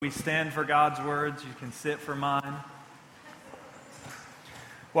We stand for God's words. You can sit for mine.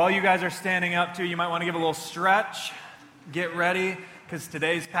 While you guys are standing up too, you might want to give a little stretch. Get ready, because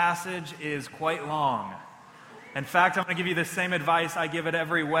today's passage is quite long. In fact, I'm going to give you the same advice I give at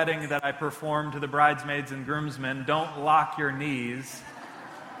every wedding that I perform to the bridesmaids and groomsmen. Don't lock your knees,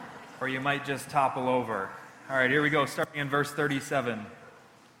 or you might just topple over. All right, here we go, starting in verse 37.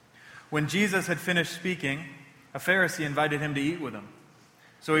 When Jesus had finished speaking, a Pharisee invited him to eat with him.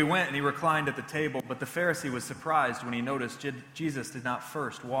 So he went and he reclined at the table, but the Pharisee was surprised when he noticed Jesus did not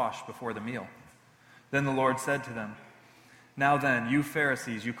first wash before the meal. Then the Lord said to them, "Now then, you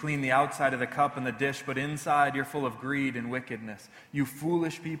Pharisees, you clean the outside of the cup and the dish, but inside you're full of greed and wickedness. You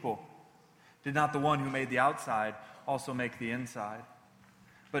foolish people. Did not the one who made the outside also make the inside?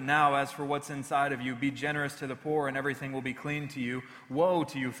 But now, as for what's inside of you, be generous to the poor, and everything will be clean to you. Woe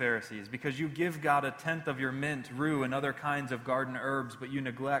to you, Pharisees, because you give God a tenth of your mint, rue, and other kinds of garden herbs, but you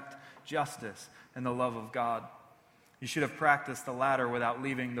neglect justice and the love of God. You should have practiced the latter without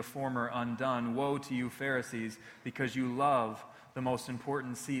leaving the former undone. Woe to you, Pharisees, because you love the most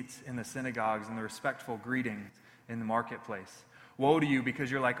important seats in the synagogues and the respectful greetings in the marketplace. Woe to you,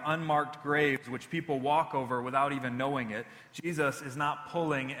 because you're like unmarked graves, which people walk over without even knowing it." Jesus is not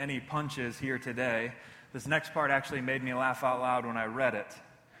pulling any punches here today. This next part actually made me laugh out loud when I read it.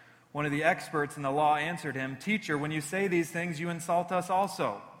 One of the experts in the law answered him, "Teacher, when you say these things, you insult us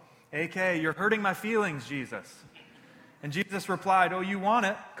also." A.K.A., you're hurting my feelings, Jesus. And Jesus replied, "Oh, you want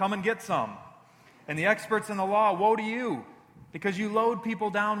it? Come and get some." And the experts in the law, "Woe to you, because you load people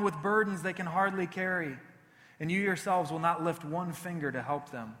down with burdens they can hardly carry, and you yourselves will not lift one finger to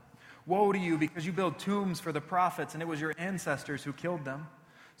help them. Woe to you, because you build tombs for the prophets, and it was your ancestors who killed them.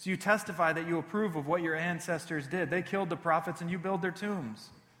 So you testify that you approve of what your ancestors did. They killed the prophets, and you build their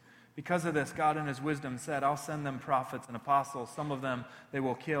tombs. Because of this, God in his wisdom said, I'll send them prophets and apostles. Some of them they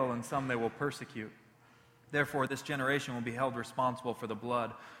will kill, and some they will persecute. Therefore, this generation will be held responsible for the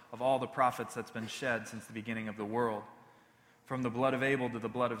blood of all the prophets that's been shed since the beginning of the world. From the blood of Abel to the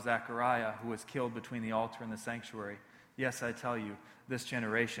blood of Zechariah, who was killed between the altar and the sanctuary. Yes, I tell you, this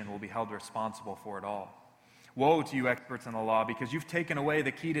generation will be held responsible for it all. Woe to you, experts in the law, because you've taken away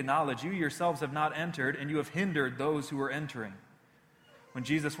the key to knowledge. You yourselves have not entered, and you have hindered those who are entering." When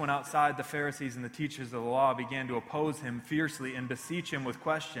Jesus went outside, the Pharisees and the teachers of the law began to oppose him fiercely and beseech him with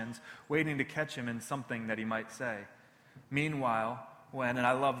questions, waiting to catch him in something that he might say. Meanwhile, and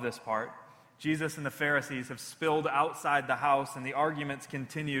I love this part, Jesus and the Pharisees have spilled outside the house, and the arguments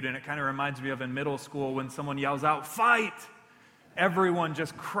continued, and it kind of reminds me of in middle school when someone yells out, "Fight!" Everyone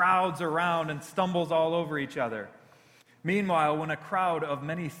just crowds around and stumbles all over each other. Meanwhile, when a crowd of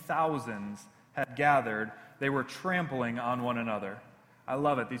many thousands had gathered, they were trampling on one another. I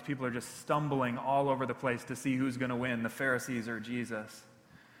love it. These people are just stumbling all over the place to see who's going to win, the Pharisees or Jesus.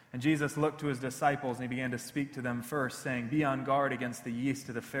 And Jesus looked to his disciples and he began to speak to them first, saying, "Be on guard against the yeast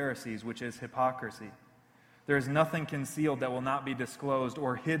of the Pharisees, which is hypocrisy. There is nothing concealed that will not be disclosed,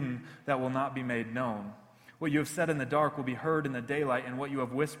 or hidden that will not be made known. What you have said in the dark will be heard in the daylight, and what you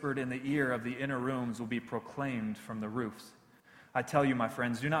have whispered in the ear of the inner rooms will be proclaimed from the roofs. I tell you, my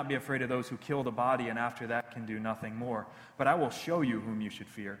friends, do not be afraid of those who kill the body and after that can do nothing more. But I will show you whom you should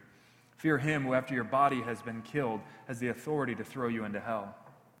fear. Fear him who after your body has been killed has the authority to throw you into hell.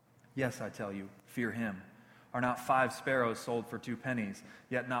 Yes, I tell you, fear him. Are not 5 sparrows sold for 2 pennies,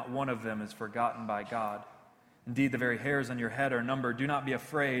 yet not one of them is forgotten by God? Indeed, the very hairs on your head are numbered. Do not be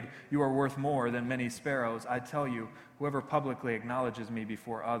afraid. You are worth more than many sparrows. I tell you, whoever publicly acknowledges me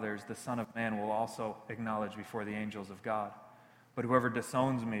before others, the Son of Man will also acknowledge before the angels of God. But whoever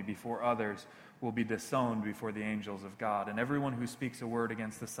disowns me before others will be disowned before the angels of God. And everyone who speaks a word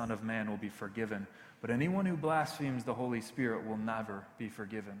against the Son of Man will be forgiven. But anyone who blasphemes the Holy Spirit will never be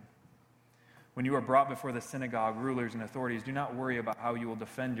forgiven. When you are brought before the synagogue, rulers and authorities, do not worry about how you will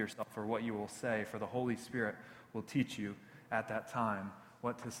defend yourself or what you will say, for the Holy Spirit will teach you at that time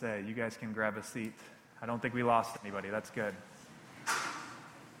what to say. You guys can grab a seat. I don't think we lost anybody. That's good.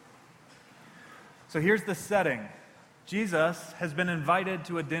 So here's the setting. Jesus has been invited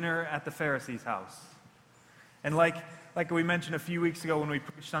to a dinner at the Pharisees' house. And like we mentioned a few weeks ago when we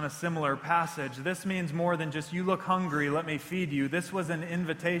preached on a similar passage, this means more than just, you look hungry, let me feed you. This was an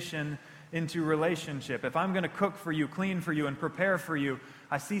invitation into relationship. If I'm going to cook for you, clean for you, and prepare for you,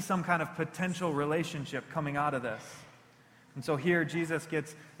 I see some kind of potential relationship coming out of this. And so here, Jesus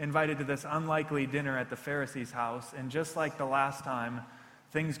gets invited to this unlikely dinner at the Pharisees' house, and just like the last time,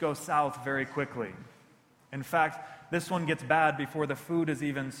 things go south very quickly. In fact, this one gets bad before the food is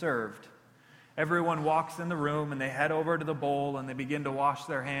even served. Everyone walks in the room, and they head over to the bowl, and they begin to wash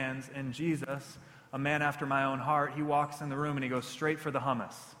their hands, and Jesus, a man after my own heart, he walks in the room and he goes straight for the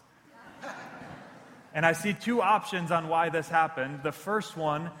hummus. And I see two options on why this happened. The first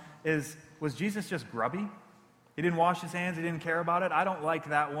one is, was Jesus just grubby? He didn't wash his hands, he didn't care about it. I don't like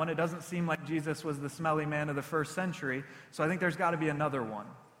that one. It doesn't seem like Jesus was the smelly man of the first century, so I think there's got to be another one.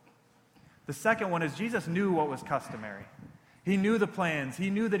 The second one is Jesus knew what was customary. He knew the plans. He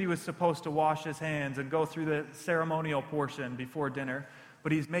knew that he was supposed to wash his hands and go through the ceremonial portion before dinner,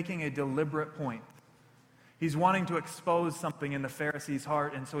 but he's making a deliberate point. He's wanting to expose something in the Pharisees'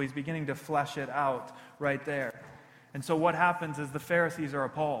 heart, and so he's beginning to flesh it out right there. And so what happens is the Pharisees are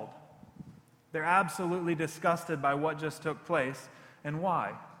appalled. They're absolutely disgusted by what just took place, and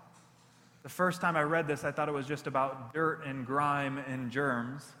why? The first time I read this, I thought it was just about dirt and grime and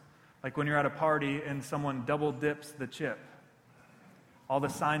germs, like when you're at a party and someone double dips the chip. All the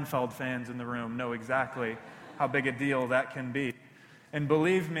Seinfeld fans in the room know exactly how big a deal that can be. And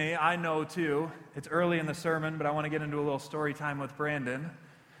believe me, I know too. It's early in the sermon, but I want to get into a little story time with Brandon.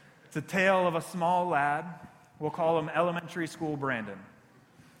 It's a tale of a small lad. We'll call him elementary school Brandon.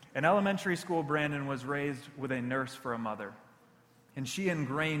 In elementary school, Brandon was raised with a nurse for a mother. And she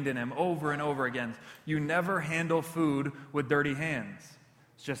ingrained in him over and over again, you never handle food with dirty hands.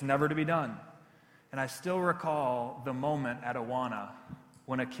 It's just never to be done. And I still recall the moment at Awana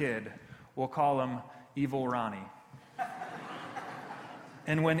when a kid, we'll call him Evil Ronnie.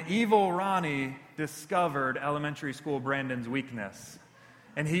 And when Evil Ronnie discovered elementary school Brandon's weakness,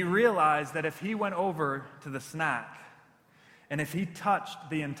 and he realized that if he went over to the snack, and if he touched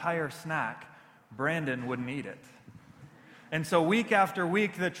the entire snack, Brandon wouldn't eat it. And so week after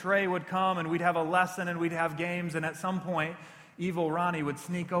week, the tray would come, and we'd have a lesson, and we'd have games, and at some point, Evil Ronnie would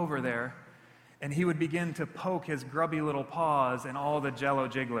sneak over there, and he would begin to poke his grubby little paws in all the Jell-O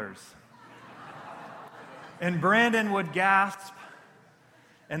jigglers. And Brandon would gasp,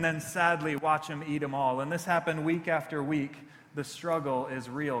 and then sadly watch him eat them all. And this happened week after week. The struggle is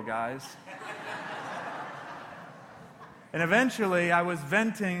real, guys. And eventually, I was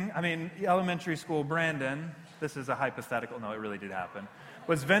venting, elementary school Brandon, this is a hypothetical, no, it really did happen,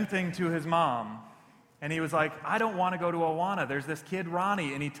 was venting to his mom. And he was like, I don't want to go to Awana. There's this kid,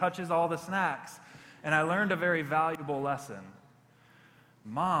 Ronnie, and he touches all the snacks. And I learned a very valuable lesson.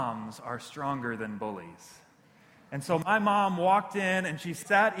 Moms are stronger than bullies. And so my mom walked in, and she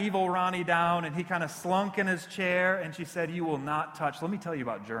sat Evil Ronnie down, and he kind of slunk in his chair, and she said, you will not touch. Let me tell you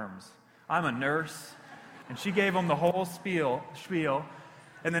about germs. I'm a nurse. And she gave him the whole spiel.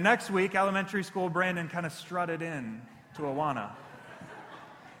 And the next week, elementary school Brandon kind of strutted in to Awana.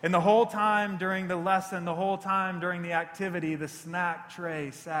 And the whole time during the lesson, the whole time during the activity, the snack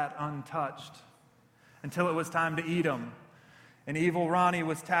tray sat untouched until it was time to eat them. And Evil Ronnie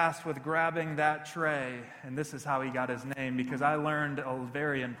was tasked with grabbing that tray. And this is how he got his name, because I learned a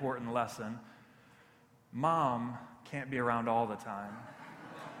very important lesson. Mom can't be around all the time.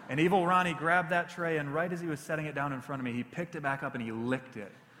 And Evil Ronnie grabbed that tray, and right as he was setting it down in front of me, he picked it back up and he licked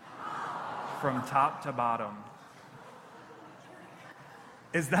it from top to bottom.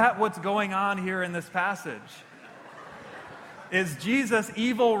 Is that what's going on here in this passage? Is Jesus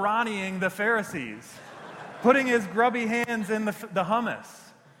Evil Ronnieing the Pharisees? Putting his grubby hands in the hummus?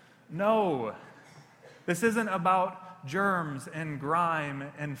 No. This isn't about germs and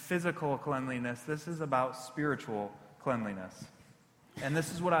grime and physical cleanliness. This is about spiritual cleanliness. And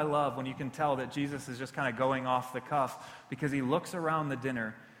this is what I love, when you can tell that Jesus is just kind of going off the cuff, because he looks around the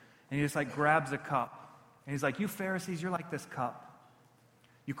dinner and he just like grabs a cup. And he's like, you Pharisees, you're like this cup.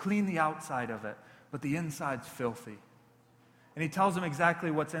 You clean the outside of it, but the inside's filthy. And he tells them exactly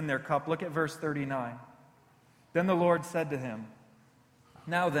what's in their cup. Look at verse 39. Then the Lord said to him,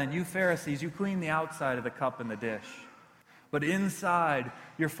 now then, you Pharisees, you clean the outside of the cup and the dish, but inside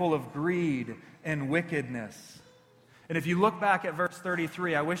you're full of greed and wickedness. And if you look back at verse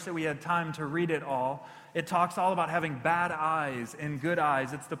 33, I wish that we had time to read it all. It talks all about having bad eyes and good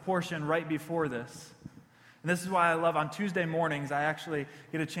eyes. It's the portion right before this. And this is why I love, on Tuesday mornings, I actually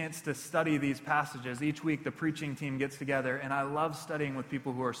get a chance to study these passages. Each week, the preaching team gets together, and I love studying with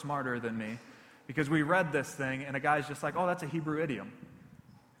people who are smarter than me, because we read this thing, and a guy's just like, oh, that's a Hebrew idiom.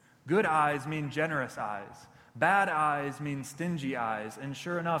 Good eyes mean generous eyes. Bad eyes mean stingy eyes. And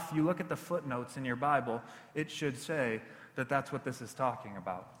sure enough, you look at the footnotes in your Bible, it should say that that's what this is talking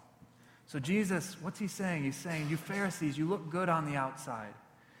about. So Jesus, what's he saying? He's saying, you Pharisees, you look good on the outside.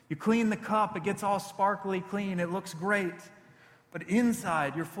 You clean the cup, it gets all sparkly clean, it looks great. But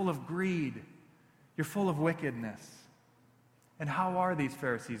inside, you're full of greed. You're full of wickedness. And how are these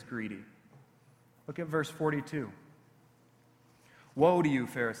Pharisees greedy? Look at verse 42. Woe to you,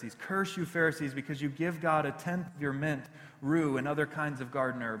 Pharisees. Curse you, Pharisees, because you give God a tenth of your mint, rue, and other kinds of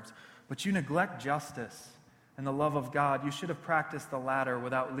garden herbs, but you neglect justice and the love of God. You should have practiced the latter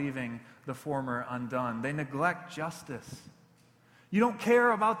without leaving the former undone. They neglect justice. You don't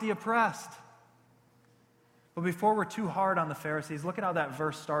care about the oppressed. But before we're too hard on the Pharisees, look at how that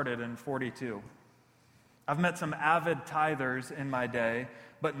verse started in 42. I've met some avid tithers in my day,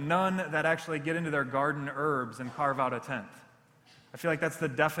 but none that actually get into their garden herbs and carve out a tenth. I feel like that's the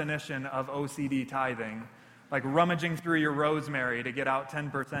definition of OCD tithing, like rummaging through your rosemary to get out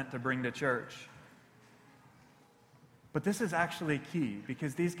 10% to bring to church. But this is actually key,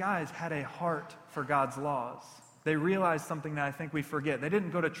 because these guys had a heart for God's laws. They realized something that I think we forget. They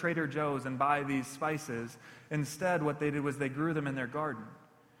didn't go to Trader Joe's and buy these spices. Instead, what they did was they grew them in their garden.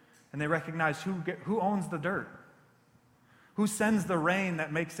 And they recognized who owns the dirt? Who sends the rain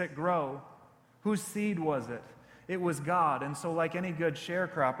that makes it grow? Whose seed was it? It was God. And so like any good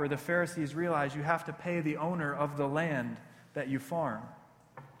sharecropper, the Pharisees realized you have to pay the owner of the land that you farm.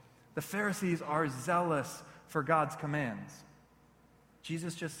 The Pharisees are zealous for God's commands.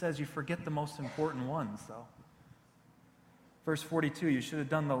 Jesus just says you forget the most important ones, though. Verse 42, you should have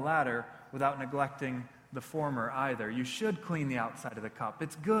done the latter without neglecting the former either. You should clean the outside of the cup.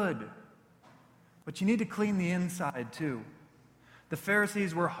 It's good. But you need to clean the inside too. The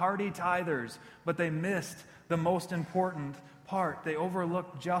Pharisees were hardy tithers, but they missed the most important part. They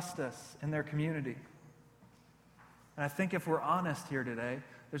overlooked justice in their community. And I think if we're honest here today,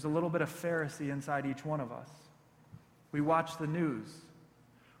 there's a little bit of Pharisee inside each one of us. We watch the news.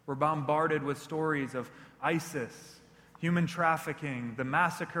 We're bombarded with stories of ISIS, human trafficking, the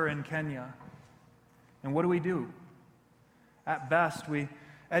massacre in Kenya. And what do? At best, we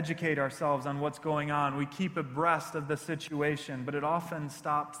educate ourselves on what's going on. We keep abreast of the situation, but it often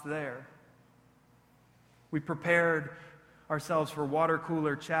stops there. We prepared ourselves for water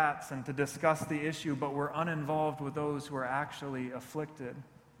cooler chats and to discuss the issue, but we're uninvolved with those who are actually afflicted.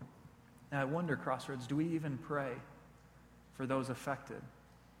 And I wonder, Crossroads, do we even pray for those affected?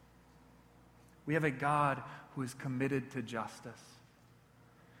 We have a God who is committed to justice,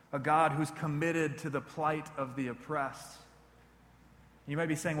 a God who's committed to the plight of the oppressed. You might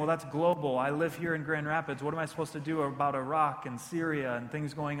be saying, well, that's global. I live here in Grand Rapids. What am I supposed to do about Iraq and Syria and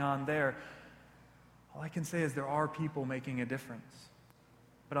things going on there? All I can say is there are people making a difference.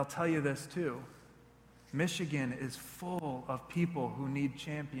 But I'll tell you this too. Michigan is full of people who need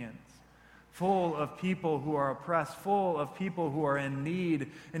champions, full of people who are oppressed, full of people who are in need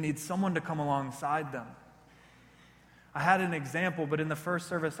and need someone to come alongside them. I had an example, but in the first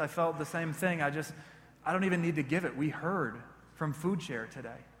service I felt the same thing. I don't even need to give it. We heard from Food Share today.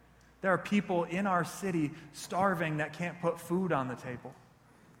 There are people in our city starving that can't put food on the table.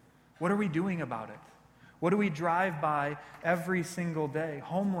 What are we doing about it? What do we drive by every single day?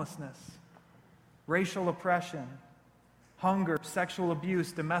 Homelessness, racial oppression, hunger, sexual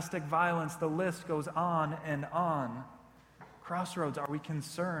abuse, domestic violence, the list goes on and on. Crossroads, are we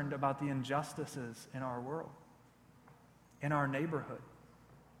concerned about the injustices in our world, in our neighborhood?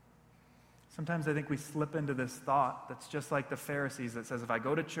 Sometimes I think we slip into this thought that's just like the Pharisees that says, if I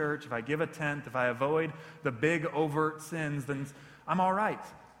go to church, if I give a tenth, if I avoid the big overt sins, then I'm all right.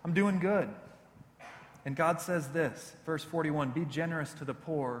 I'm doing good. And God says this, verse 41, be generous to the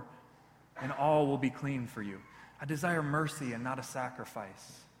poor, and all will be clean for you. I desire mercy and not a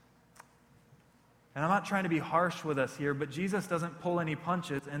sacrifice. And I'm not trying to be harsh with us here, but Jesus doesn't pull any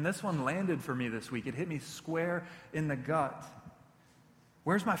punches, and this one landed for me this week. It hit me square in the gut.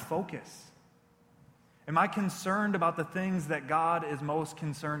 Where's my focus? Am I concerned about the things that God is most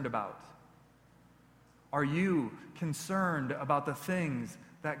concerned about? Are you concerned about the things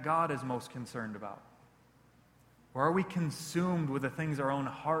that God is most concerned about? Or are we consumed with the things our own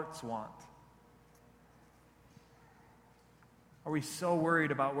hearts want? Are we so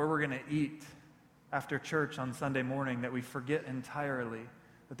worried about where we're going to eat after church on Sunday morning that we forget entirely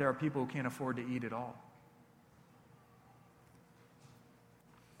that there are people who can't afford to eat at all?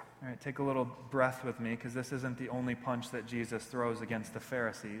 All right, take a little breath with me, because this isn't the only punch that Jesus throws against the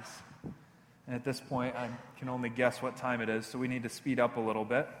Pharisees. And at this point, I can only guess what time it is, so we need to speed up a little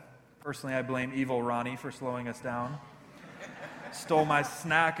bit. Personally, I blame evil Ronnie for slowing us down. Stole my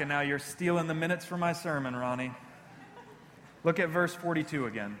snack, and now you're stealing the minutes from my sermon, Ronnie. Look at verse 42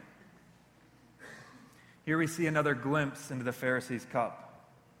 again. Here we see another glimpse into the Pharisees' cup.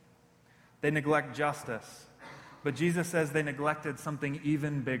 They neglect justice, but Jesus says they neglected something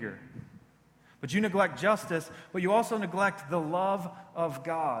even bigger. But you neglect justice, but you also neglect the love of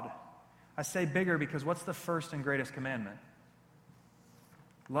God. I say bigger because what's the first and greatest commandment?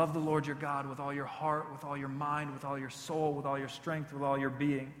 Love the Lord your God with all your heart, with all your mind, with all your soul, with all your strength, with all your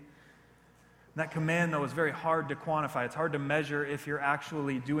being. And that command, though, is very hard to quantify. It's hard to measure if you're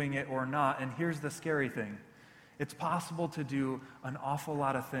actually doing it or not. And here's the scary thing. It's possible to do an awful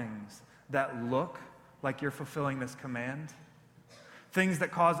lot of things that look like you're fulfilling this command. Things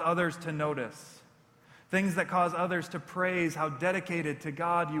that cause others to notice. Things that cause others to praise how dedicated to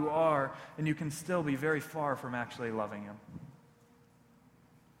God you are, and you can still be very far from actually loving Him.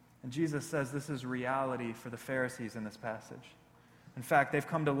 And Jesus says this is reality for the Pharisees in this passage. In fact, they've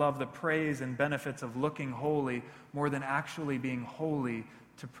come to love the praise and benefits of looking holy more than actually being holy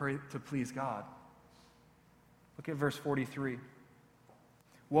to please God. Look at verse 43.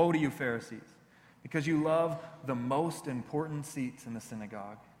 Woe to you, Pharisees, because you love the most important seats in the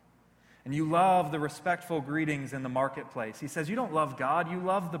synagogue, and you love the respectful greetings in the marketplace. He says you don't love God, you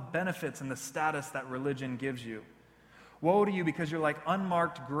love the benefits and the status that religion gives you. Woe to you because you're like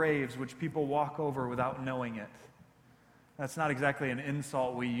unmarked graves which people walk over without knowing it. That's not exactly an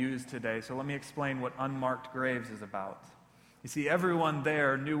insult we use today, so let me explain what unmarked graves is about. You see, everyone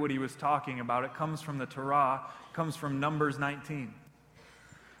there knew what he was talking about. It comes from the Torah, it comes from Numbers 19.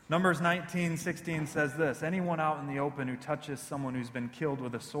 Numbers 19:16 says this: anyone out in the open who touches someone who's been killed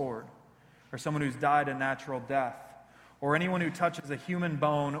with a sword, or someone who's died a natural death, or anyone who touches a human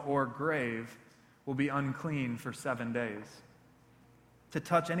bone or grave will be unclean for 7 days. To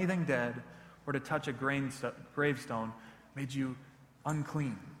touch anything dead or to touch a gravestone made you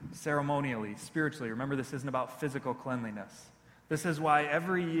unclean, ceremonially, spiritually. Remember, this isn't about physical cleanliness. This is why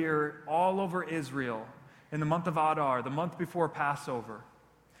every year, all over Israel, in the month of Adar, the month before Passover,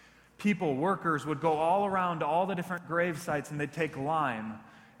 people, workers, would go all around to all the different grave sites, and they'd take lime,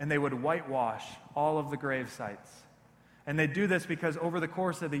 and they would whitewash all of the grave sites. And they'd do this because over the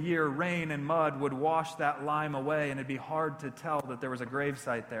course of the year, rain and mud would wash that lime away, and it'd be hard to tell that there was a grave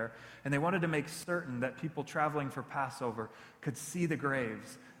site there. And they wanted to make certain that people traveling for Passover could see the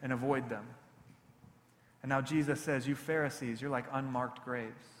graves and avoid them. And now Jesus says, you Pharisees, you're like unmarked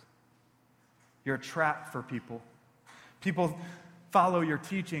graves. You're a trap for people. People follow your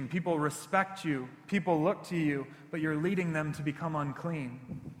teaching. People respect you. People look to you, but you're leading them to become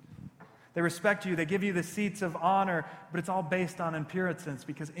unclean. They respect you. They give you the seats of honor, but it's all based on impurity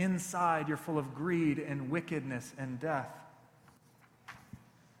because inside you're full of greed and wickedness and death.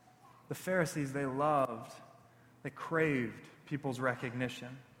 The Pharisees, they loved, they craved people's recognition.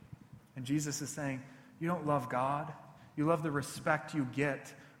 And Jesus is saying, you don't love God. You love the respect you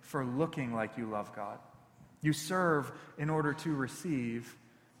get for looking like you love God. You serve in order to receive.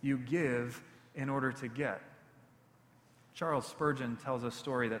 You give in order to get. Charles Spurgeon tells a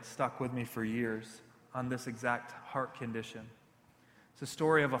story that stuck with me for years on this exact heart condition. It's a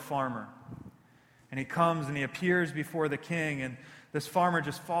story of a farmer. And he comes and he appears before the king, and this farmer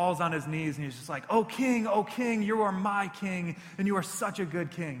just falls on his knees and he's just like, oh king, you are my king, and you are such a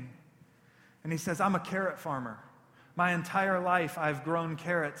good king. And he says, I'm a carrot farmer. My entire life I've grown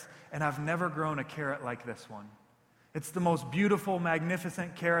carrots, and I've never grown a carrot like this one. It's the most beautiful,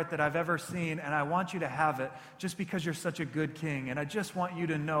 magnificent carrot that I've ever seen, and I want you to have it just because you're such a good king, and I just want you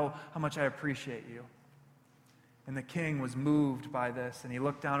to know how much I appreciate you. And the king was moved by this, and he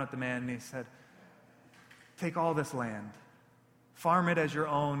looked down at the man and he said, take all this land, farm it as your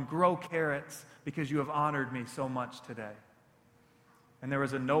own, grow carrots because you have honored me so much today. And there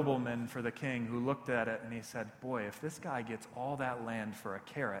was a nobleman for the king who looked at it and he said, boy, if this guy gets all that land for a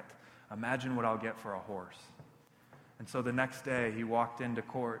carrot, imagine what I'll get for a horse. And so the next day he walked into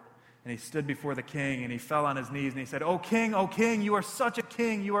court and he stood before the king and he fell on his knees and he said, oh king, you are such a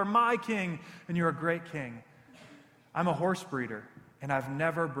king. You are my king and you're a great king. I'm a horse breeder and I've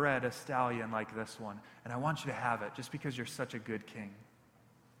never bred a stallion like this one. And I want you to have it just because you're such a good king.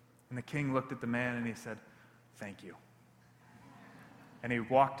 And the king looked at the man and he said, thank you. And he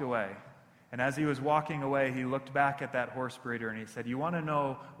walked away. And as he was walking away, he looked back at that horse breeder and he said, you want to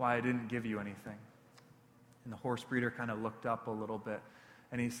know why I didn't give you anything? And the horse breeder kind of looked up a little bit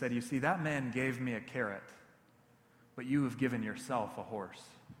and he said, you see, that man gave me a carrot, but you have given yourself a horse.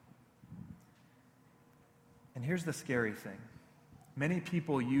 And here's the scary thing. Many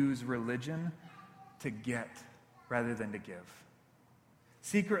people use religion to get rather than to give.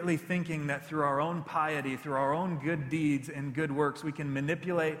 Secretly thinking that through our own piety, through our own good deeds and good works, we can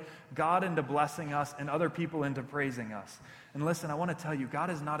manipulate God into blessing us and other people into praising us. And listen, I want to tell you, God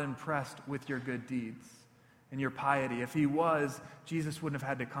is not impressed with your good deeds and your piety. If he was, Jesus wouldn't have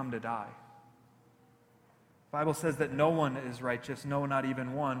had to come to die. The Bible says that no one is righteous, no, not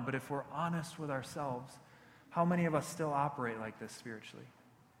even one. But if we're honest with ourselves, how many of us still operate like this spiritually?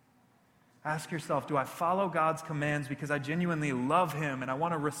 Ask yourself, do I follow God's commands because I genuinely love him and I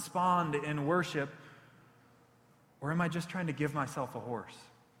want to respond in worship? Or am I just trying to give myself a horse?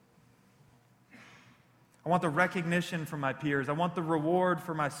 I want the recognition from my peers. I want the reward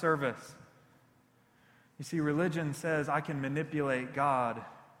for my service. You see, religion says I can manipulate God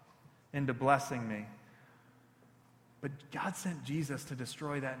into blessing me. But God sent Jesus to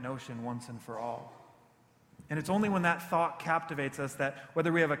destroy that notion once and for all. And it's only when that thought captivates us that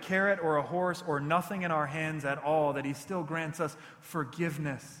whether we have a carrot or a horse or nothing in our hands at all, that he still grants us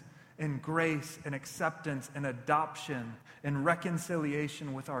forgiveness and grace and acceptance and adoption and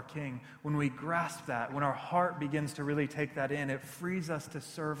reconciliation with our King. When we grasp that, when our heart begins to really take that in, it frees us to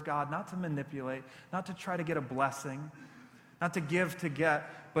serve God, not to manipulate, not to try to get a blessing, not to give to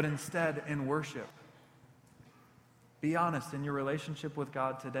get, but instead in worship. Be honest in your relationship with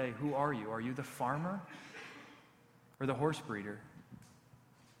God today. Who are you? Are you the farmer or the horse breeder?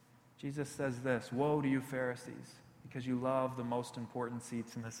 Jesus says this, "Woe to you, Pharisees, because you love the most important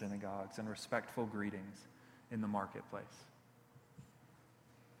seats in the synagogues and respectful greetings in the marketplace."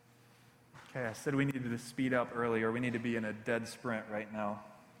 Okay, I said we needed to speed up earlier. We need to be in a dead sprint right now.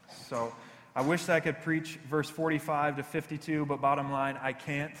 So I wish I could preach verse 45 to 52, but bottom line, I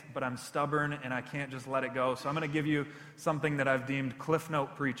can't, but I'm stubborn and I can't just let it go. So I'm going to give you something that I've deemed Cliff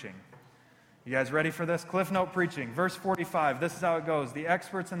Note preaching. You guys ready for this? Cliff Note preaching. Verse 45, this is how it goes. The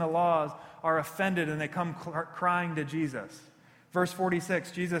experts in the laws are offended and they come crying to Jesus. Verse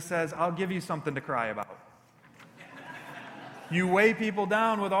 46, Jesus says, "I'll give you something to cry about. You weigh people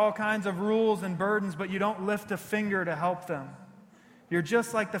down with all kinds of rules and burdens, but you don't lift a finger to help them. You're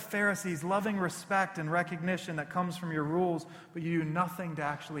just like the Pharisees, loving respect and recognition that comes from your rules, but you do nothing to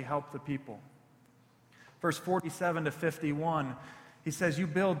actually help the people." Verse 47 to 51, he says, "You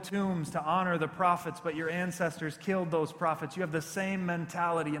build tombs to honor the prophets, but your ancestors killed those prophets." You have the same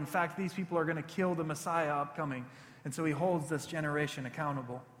mentality. In fact, these people are going to kill the Messiah upcoming. And so he holds this generation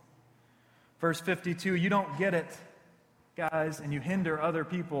accountable. Verse 52, "You don't get it, guys, and you hinder other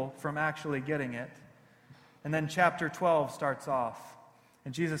people from actually getting it." And then chapter 12 starts off.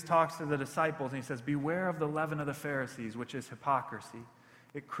 And Jesus talks to the disciples and he says, "Beware of the leaven of the Pharisees, which is hypocrisy.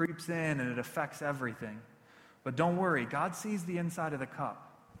 It creeps in and it affects everything. But don't worry, God sees the inside of the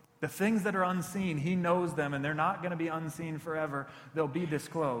cup. The things that are unseen, he knows them, and they're not going to be unseen forever. They'll be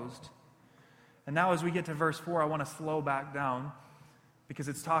disclosed." And now as we get to verse 4, I want to slow back down because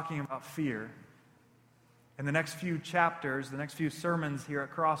it's talking about fear. In the next few chapters, the next few sermons here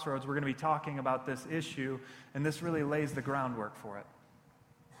at Crossroads, we're going to be talking about this issue, and this really lays the groundwork for it.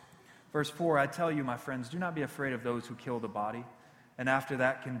 Verse 4, "I tell you, my friends, do not be afraid of those who kill the body, and after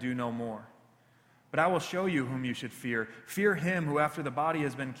that can do no more. But I will show you whom you should fear. Fear him who after the body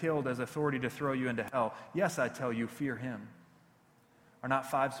has been killed has authority to throw you into hell. Yes, I tell you, fear him. Are not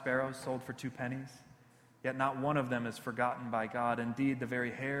 5 sparrows sold for 2 pennies? Yet not one of them is forgotten by God. Indeed, the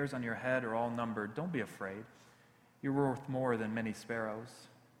very hairs on your head are all numbered. Don't be afraid. You're worth more than many sparrows.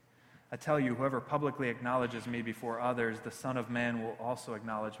 I tell you, whoever publicly acknowledges me before others, the Son of Man will also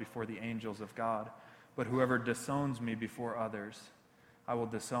acknowledge before the angels of God. But whoever disowns me before others, I will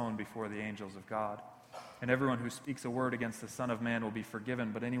disown before the angels of God. And everyone who speaks a word against the Son of Man will be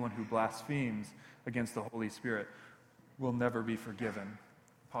forgiven, but anyone who blasphemes against the Holy Spirit will never be forgiven."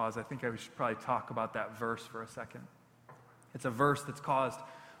 Pause. I think I should probably talk about that verse for a second. It's a verse that's caused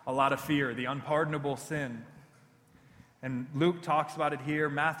a lot of fear, the unpardonable sin. And Luke talks about it here.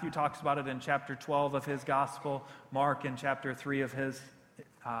 Matthew talks about it in chapter 12 of his gospel. Mark in chapter 3 of his.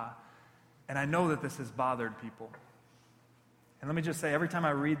 And I know that this has bothered people. And let me just say, every time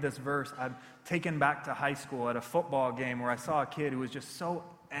I read this verse, I'm taken back to high school at a football game where I saw a kid who was just so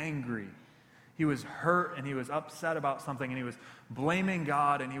angry. He was hurt and he was upset about something and he was blaming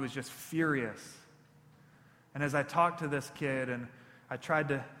God and he was just furious. And as I talked to this kid and I tried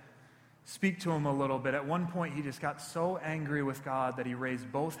to speak to him a little bit, at one point he just got so angry with God that he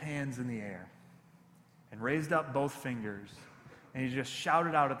raised both hands in the air and raised up both fingers. And he just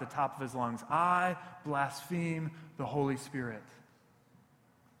shouted out at the top of his lungs, "I blaspheme the Holy Spirit."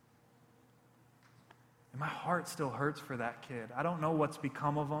 And my heart still hurts for that kid. I don't know what's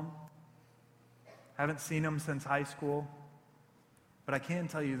become of him. I haven't seen him since high school. But I can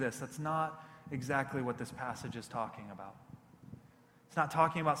tell you this, that's not exactly what this passage is talking about. It's not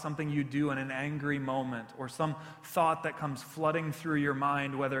talking about something you do in an angry moment or some thought that comes flooding through your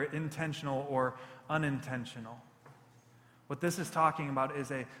mind, whether intentional or unintentional. What this is talking about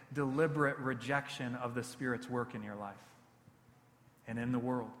is a deliberate rejection of the Spirit's work in your life and in the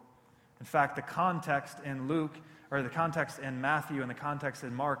world. In fact, the context in Luke, or the context in Matthew and the context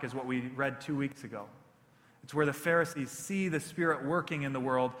in Mark is what we read 2 weeks ago. It's where the Pharisees see the Spirit working in the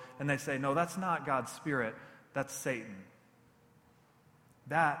world and they say, "No, that's not God's Spirit, that's Satan."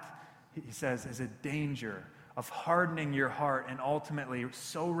 That, he says, is a danger of hardening your heart and ultimately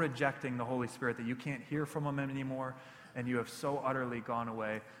so rejecting the Holy Spirit that you can't hear from Him anymore, and you have so utterly gone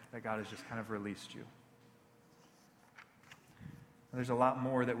away that God has just kind of released you. There's a lot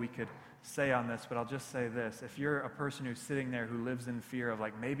more that we could say on this, but I'll just say this. If you're a person who's sitting there who lives in fear of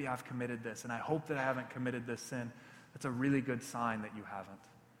like, maybe I've committed this, and I hope that I haven't committed this sin, that's a really good sign that you haven't.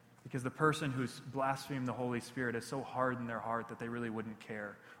 Because the person who's blasphemed the Holy Spirit is so hard in their heart that they really wouldn't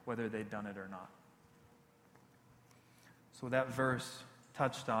care whether they'd done it or not. So with that verse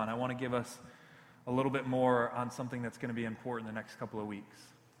touched on, I want to give us a little bit more on something that's going to be important the next couple of weeks.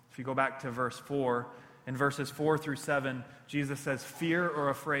 If you go back to verse 4, in verses 4 through 7, Jesus says, fear or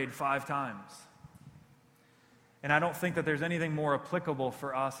afraid 5 times. And I don't think that there's anything more applicable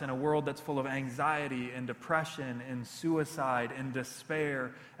for us in a world that's full of anxiety and depression and suicide and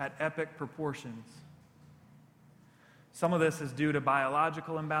despair at epic proportions. Some of this is due to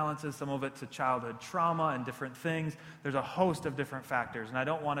biological imbalances, some of it to childhood trauma and different things. There's a host of different factors, and I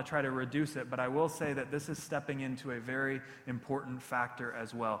don't want to try to reduce it, but I will say that this is stepping into a very important factor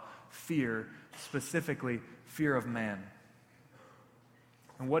as well. Fear, specifically fear of man.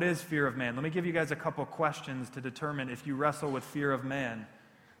 And what is fear of man? Let me give you guys a couple questions to determine if you wrestle with fear of man.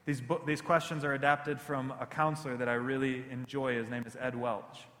 These questions are adapted from a counselor that I really enjoy. His name is Ed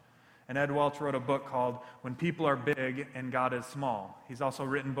Welch. And Ed Welch wrote a book called When People Are Big and God is Small. He's also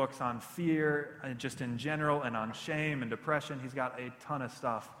written books on fear, just in general, and on shame and depression. He's got a ton of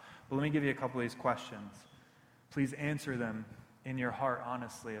stuff. But let me give you a couple of these questions. Please answer them in your heart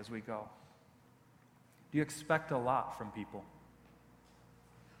honestly as we go. Do you expect a lot from people?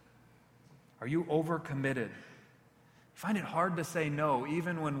 Are you overcommitted? Find it hard to say no,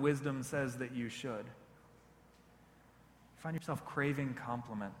 even when wisdom says that you should. Find yourself craving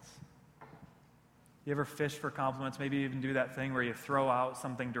compliments. You ever fish for compliments? Maybe even do that thing where you throw out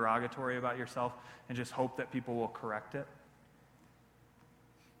something derogatory about yourself and just hope that people will correct it?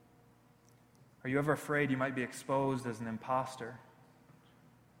 Are you ever afraid you might be exposed as an imposter?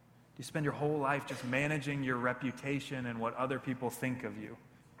 Do you spend your whole life just managing your reputation and what other people think of you?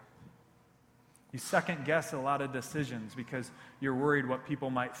 You second guess a lot of decisions because you're worried what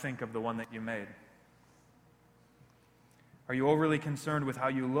people might think of the one that you made. Are you overly concerned with how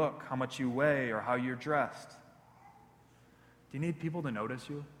you look, how much you weigh, or how you're dressed? Do you need people to notice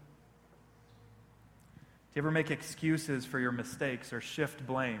you? Do you ever make excuses for your mistakes or shift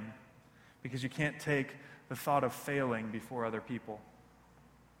blame because you can't take the thought of failing before other people?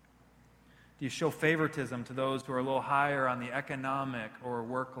 Do you show favoritism to those who are a little higher on the economic or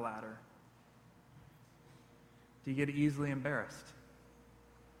work ladder? Do you get easily embarrassed?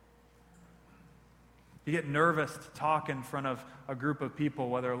 You get nervous to talk in front of a group of people,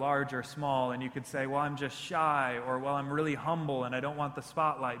 whether large or small, and you could say, well, I'm just shy, or well, I'm really humble and I don't want the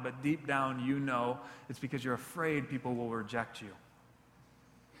spotlight, but deep down you know it's because you're afraid people will reject you.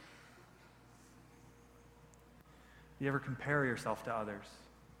 You ever compare yourself to others?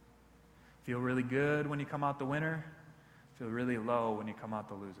 Feel really good when you come out the winner, feel really low when you come out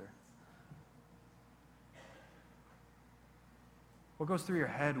the loser. What goes through your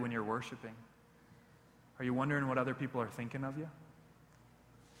head when you're worshiping? Are you wondering what other people are thinking of you?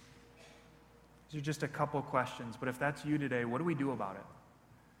 These are just a couple questions, but if that's you today, what do we do about it?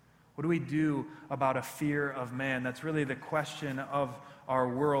 What do we do about a fear of man? That's really the question of our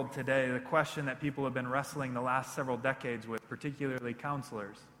world today, the question that people have been wrestling the last several decades with, particularly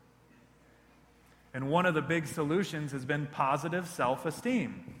counselors. And one of the big solutions has been positive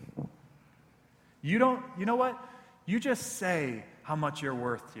self-esteem. You know what? You just say how much you're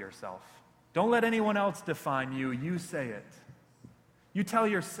worth to yourself. Don't let anyone else define you. You say it. You tell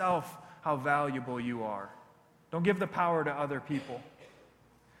yourself how valuable you are. Don't give the power to other people.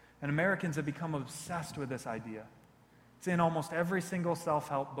 And Americans have become obsessed with this idea. It's in almost every single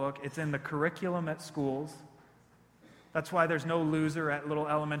self-help book. It's in the curriculum at schools. That's why there's no loser at little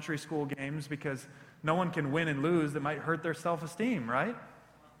elementary school games, because no one can win and lose that might hurt their self-esteem, right?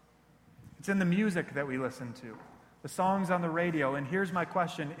 It's in the music that we listen to, the songs on the radio, and here's my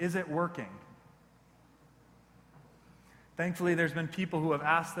question, is it working? Thankfully, there's been people who have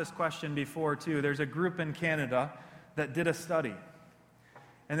asked this question before, too. There's a group in Canada that did a study,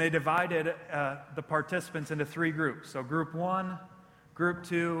 and they divided the participants into 3 groups. So group 1, group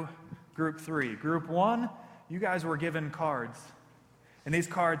 2, group 3. Group 1, you guys were given cards, and these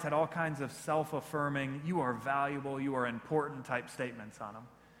cards had all kinds of self-affirming, you are valuable, you are important type statements on them.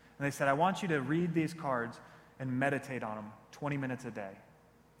 And they said, I want you to read these cards and meditate on them 20 minutes a day.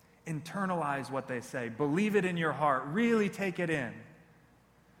 Internalize what they say. Believe it in your heart. Really take it in.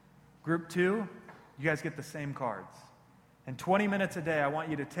 Group 2, you guys get the same cards. And 20 minutes a day, I want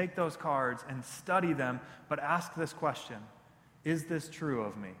you to take those cards and study them, but ask this question: is this true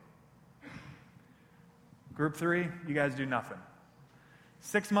of me? Group 3, you guys do nothing.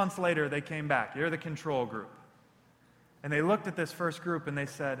 6 months later, they came back. You're the control group. And they looked at this first group and they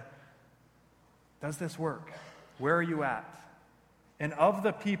said, does this work? Where are you at? And of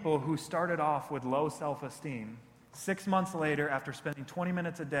the people who started off with low self-esteem, 6 months later, after spending 20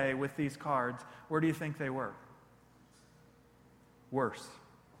 minutes a day with these cards, where do you think they were? Worse.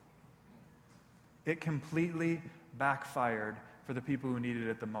 It completely backfired for the people who needed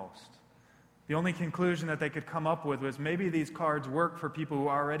it the most. The only conclusion that they could come up with was maybe these cards work for people who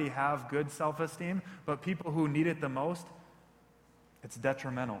already have good self-esteem, but people who need it the most, it's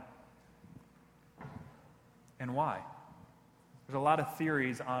detrimental. And why? There's a lot of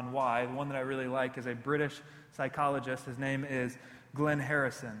theories on why. The one that I really like is a British psychologist. His name is Glenn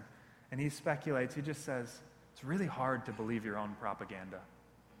Harrison. And he speculates, he just says, it's really hard to believe your own propaganda.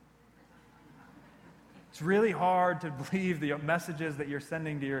 It's really hard to believe the messages that you're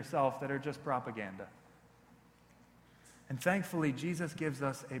sending to yourself that are just propaganda. And thankfully, Jesus gives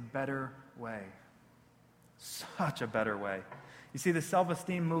us a better way. Such a better way. You see, the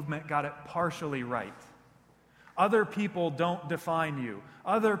self-esteem movement got it partially right. Other people don't define you.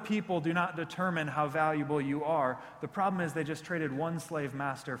 Other people do not determine how valuable you are. The problem is they just traded one slave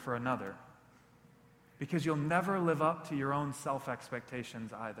master for another. Because you'll never live up to your own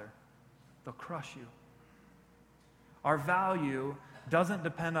self-expectations either. They'll crush you. Our value doesn't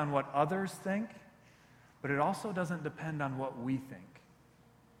depend on what others think, but it also doesn't depend on what we think.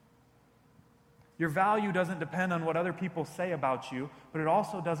 Your value doesn't depend on what other people say about you, but it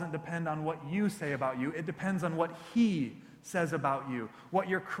also doesn't depend on what you say about you. It depends on what He says about you, what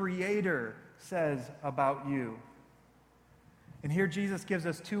your Creator says about you. And here Jesus gives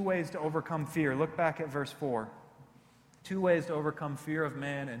us 2 ways to overcome fear. Look back at verse 4. 2 ways to overcome fear of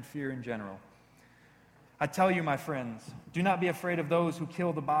man and fear in general. I tell you, my friends, do not be afraid of those who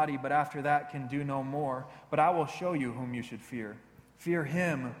kill the body, but after that can do no more. But I will show you whom you should fear. Fear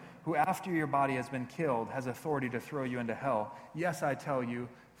him who, after your body has been killed, has authority to throw you into hell. Yes, I tell you,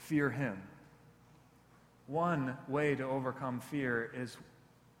 fear him. One way to overcome fear is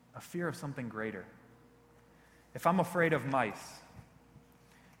a fear of something greater. If I'm afraid of mice,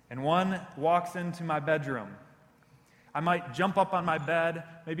 and one walks into my bedroom, I might jump up on my bed,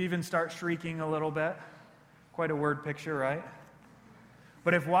 maybe even start shrieking a little bit. Quite a word picture, right?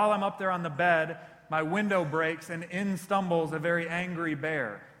 But if while I'm up there on the bed, my window breaks and in stumbles a very angry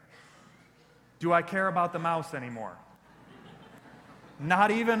bear, do I care about the mouse anymore?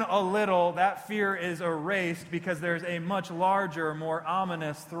 Not even a little. That fear is erased because there's a much larger, more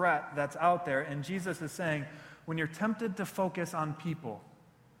ominous threat that's out there. And Jesus is saying, when you're tempted to focus on people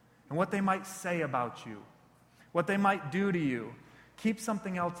and what they might say about you, what they might do to you, keep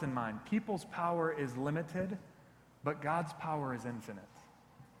something else in mind. People's power is limited, but God's power is infinite.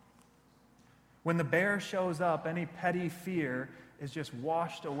 When the bear shows up, any petty fear is just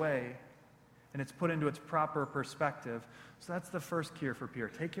washed away and it's put into its proper perspective. So that's the first cure for fear.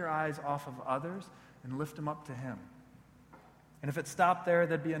 Take your eyes off of others and lift them up to Him. And if it stopped there,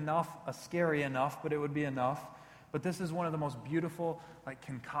 that'd be enough, scary enough, but it would be enough. But this is one of the most beautiful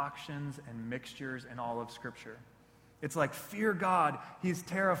concoctions and mixtures in all of Scripture. It's like, fear God, He's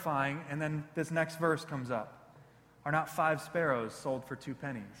terrifying, and then this next verse comes up. Are not 5 sparrows sold for 2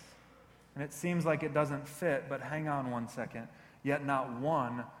 pennies? And it seems like it doesn't fit, but hang on one second. Yet not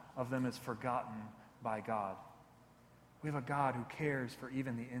one of them is forgotten by God. We have a God who cares for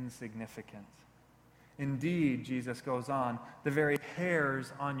even the insignificant. Indeed, Jesus goes on, the very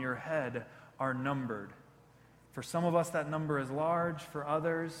hairs on your head are numbered. For some of us, that number is large. For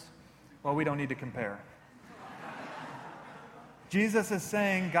others, well, we don't need to compare. Jesus is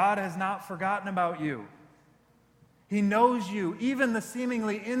saying, God has not forgotten about you. He knows you. Even the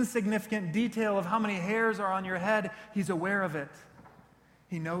seemingly insignificant detail of how many hairs are on your head, He's aware of it.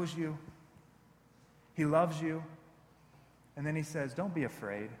 He knows you. He loves you. And then He says, don't be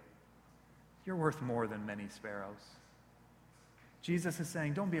afraid. You're worth more than many sparrows. Jesus is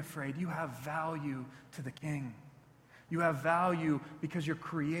saying, don't be afraid. You have value to the King. You have value because your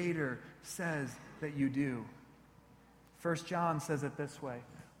Creator says that you do. 1 John says it this way: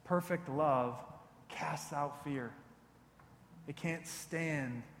 perfect love casts out fear. It can't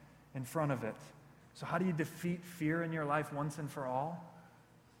stand in front of it. So how do you defeat fear in your life once and for all?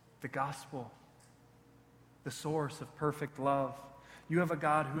 The gospel, the source of perfect love. You have a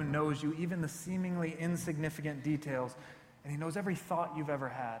God who knows you, even the seemingly insignificant details, and He knows every thought you've ever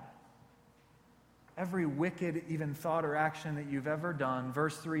had. Every wicked, even thought or action that you've ever done,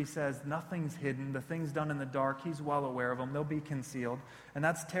 verse 3 says, nothing's hidden. The things done in the dark, he's well aware of them. They'll be concealed. And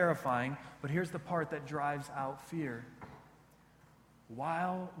that's terrifying. But here's the part that drives out fear.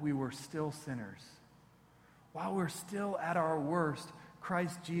 While we were still sinners, while we're still at our worst,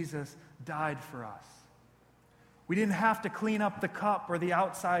 Christ Jesus died for us. We didn't have to clean up the cup or the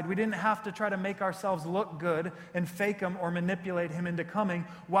outside. We didn't have to try to make ourselves look good and fake him or manipulate him into coming.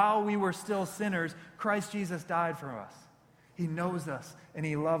 While we were still sinners, Christ Jesus died for us. He knows us and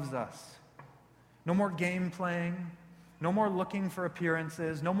he loves us. No more game playing. No more looking for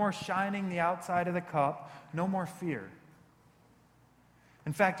appearances. No more shining the outside of the cup. No more fear.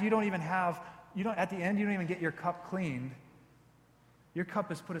 In fact, at the end, you don't even get your cup cleaned. Your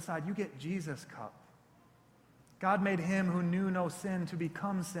cup is put aside. You get Jesus' cup. God made him who knew no sin to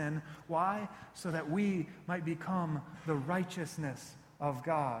become sin. Why? So that we might become the righteousness of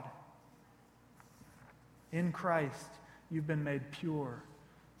God. In Christ, you've been made pure,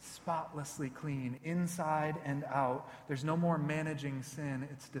 spotlessly clean, inside and out. There's no more managing sin.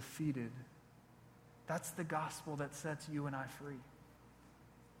 It's defeated. That's the gospel that sets you and I free.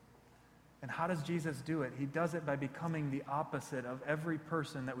 And how does Jesus do it? He does it by becoming the opposite of every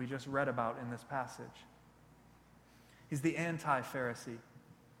person that we just read about in this passage. He's the anti-Pharisee.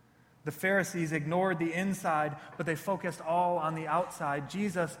 The Pharisees ignored the inside, but they focused all on the outside.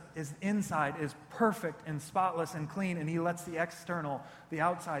 Jesus' inside is perfect and spotless and clean, and he lets the external, the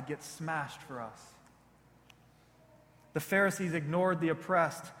outside, get smashed for us. The Pharisees ignored the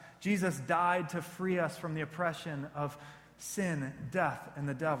oppressed. Jesus died to free us from the oppression of sin, death, and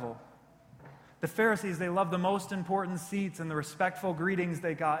the devil. The Pharisees, they loved the most important seats and the respectful greetings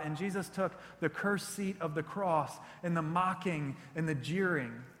they got. And Jesus took the cursed seat of the cross and the mocking and the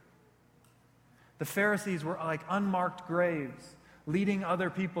jeering. The Pharisees were like unmarked graves, leading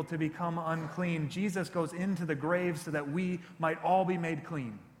other people to become unclean. Jesus goes into the grave so that we might all be made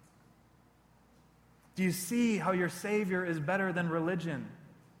clean. Do you see how your Savior is better than religion?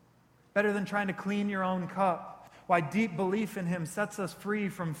 Better than trying to clean your own cup? Why deep belief in him sets us free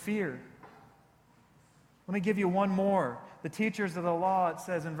from fear. Let me give you one more. The teachers of the law, it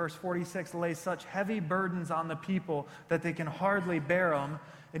says in verse 46, lay such heavy burdens on the people that they can hardly bear them,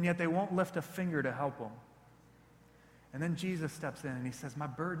 and yet they won't lift a finger to help them. And then Jesus steps in and he says, my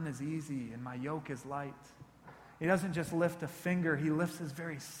burden is easy and my yoke is light. He doesn't just lift a finger, he lifts his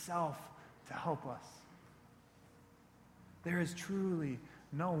very self to help us. There is truly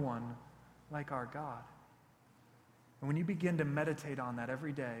no one like our God. And when you begin to meditate on that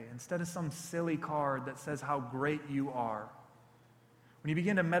every day, instead of some silly card that says how great you are, when you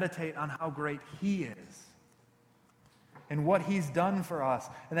begin to meditate on how great he is and what he's done for us,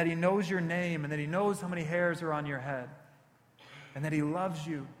 and that he knows your name, and that he knows how many hairs are on your head, and that he loves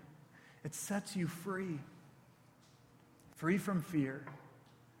you, it sets you free. Free from fear,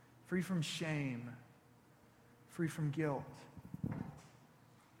 free from shame, free from guilt.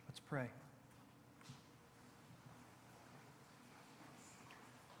 Let's pray.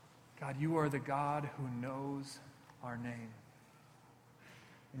 God, you are the God who knows our name.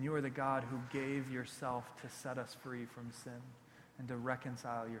 And you are the God who gave yourself to set us free from sin and to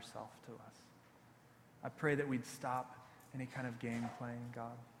reconcile yourself to us. I pray that we'd stop any kind of game playing,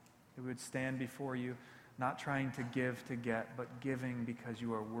 God. That we would stand before you, not trying to give to get, but giving because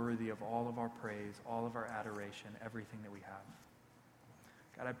you are worthy of all of our praise, all of our adoration, everything that we have.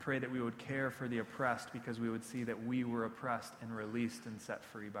 God, I pray that we would care for the oppressed because we would see that we were oppressed and released and set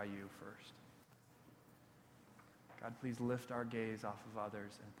free by you first. God, please lift our gaze off of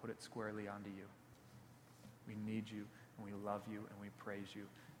others and put it squarely onto you. We need you, and we love you, and we praise you.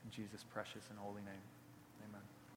 In Jesus' precious and holy name.